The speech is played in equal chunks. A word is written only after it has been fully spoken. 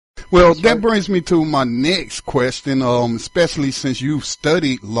Well, that brings me to my next question, especially since you've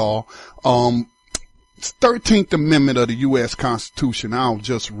studied law. 13th Amendment of the U.S. Constitution, I'll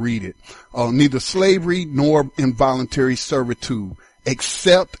just read it. Neither slavery nor involuntary servitude,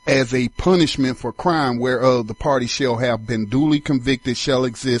 except as a punishment for crime whereof the party shall have been duly convicted, shall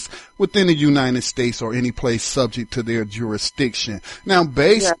exist within the United States or any place subject to their jurisdiction. Now,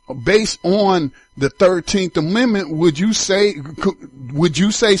 based on the 13th Amendment, would you say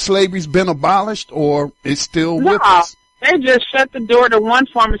slavery's been abolished, or it's still with us? They just shut the door to one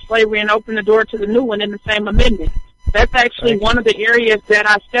form of slavery and opened the door to the new one in the same amendment. That's actually one of the areas that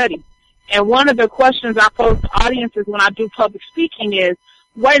I study. And one of the questions I pose to audiences when I do public speaking is,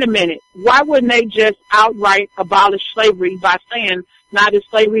 wait a minute, why wouldn't they just outright abolish slavery by saying neither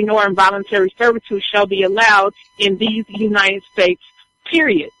slavery nor involuntary servitude shall be allowed in these United States,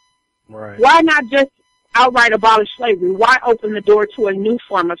 period? Right. Why not just outright abolish slavery? Why open the door to a new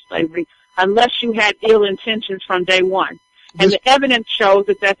form of slavery unless you had ill intentions from day one? And the evidence shows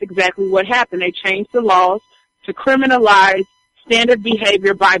that that's exactly what happened. They changed the laws to criminalize standard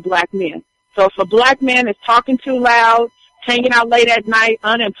behavior by black men. So if a black man is talking too loud, hanging out late at night,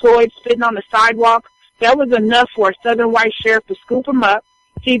 unemployed, spitting on the sidewalk, that was enough for a southern white sheriff to scoop him up.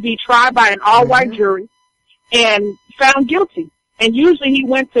 He'd be tried by an all-white jury and found guilty. And usually he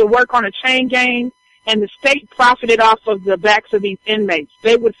went to work on a chain gang, and the state profited off of the backs of these inmates.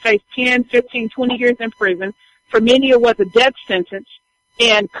 They would face 10, 15, 20 years in prison. For many, it was a death sentence.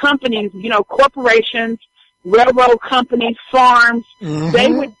 And companies, corporations, railroad companies, farms,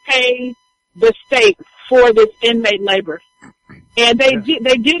 they would pay the state for this inmate labor. And they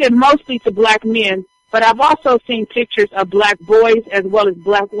did it mostly to black men, but I've also seen pictures of black boys as well as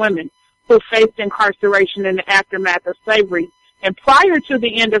black women who faced incarceration in the aftermath of slavery. And prior to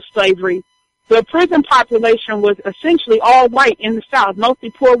the end of slavery, the prison population was essentially all white in the South,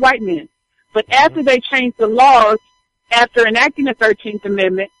 mostly poor white men. But after they changed the laws, after enacting the 13th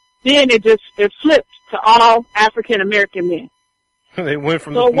Amendment, then it flipped to all African American men. They went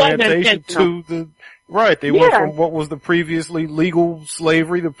from the plantation to the They went from what was the previously legal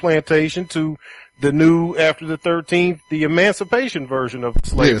slavery, the plantation, to the new, after the 13th, the emancipation version of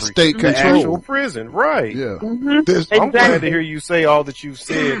slavery. Yeah, state control. The actual prison, right. Yeah. I'm glad to hear you say all that you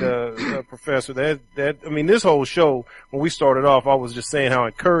said, Professor. This whole show, when we started off, I was just saying how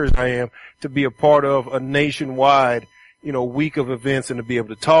encouraged I am to be a part of a nationwide, week of events and to be able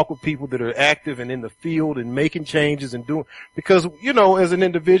to talk with people that are active and in the field and making changes and doing, because, as an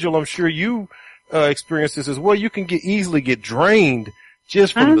individual, I'm sure you, experience this as well. You can easily get drained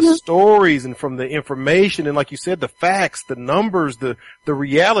just from the stories and from the information and, like you said, the facts, the numbers, the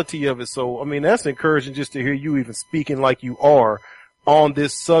reality of it. So, that's encouraging just to hear you even speaking like you are on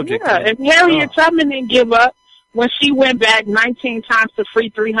this subject. Yeah, and Harriet Tubman didn't give up when she went back 19 times to free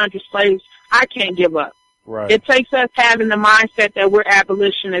 300 slaves. I can't give up. Right. It takes us having the mindset that we're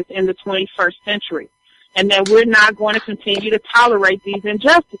abolitionists in the 21st century and that we're not going to continue to tolerate these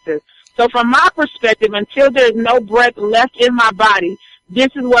injustices. So from my perspective, until there's no breath left in my body, this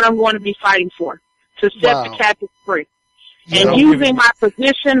is what I'm going to be fighting for, to set the captives free. And using my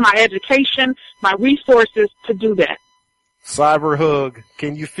position, my education, my resources to do that. Cyber hug.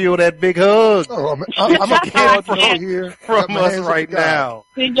 Can you feel that big hug? Oh, I'm a kid here from us right now.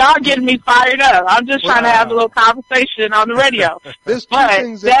 See, y'all getting me fired up. I'm just trying to have a little conversation on the radio. There's two but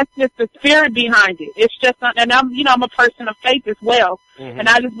things that's just the spirit behind it. It's just, and I'm a person of faith as well. And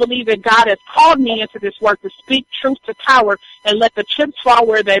I just believe that God has called me into this work to speak truth to power and let the chips fall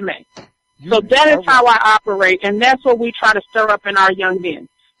where they may. So that is how I operate, and that's what we try to stir up in our young men.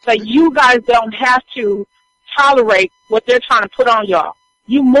 So you guys don't have to tolerate what they're trying to put on y'all.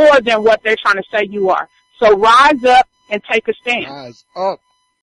 You more than what they're trying to say you are. So rise up and take a stand. Rise up.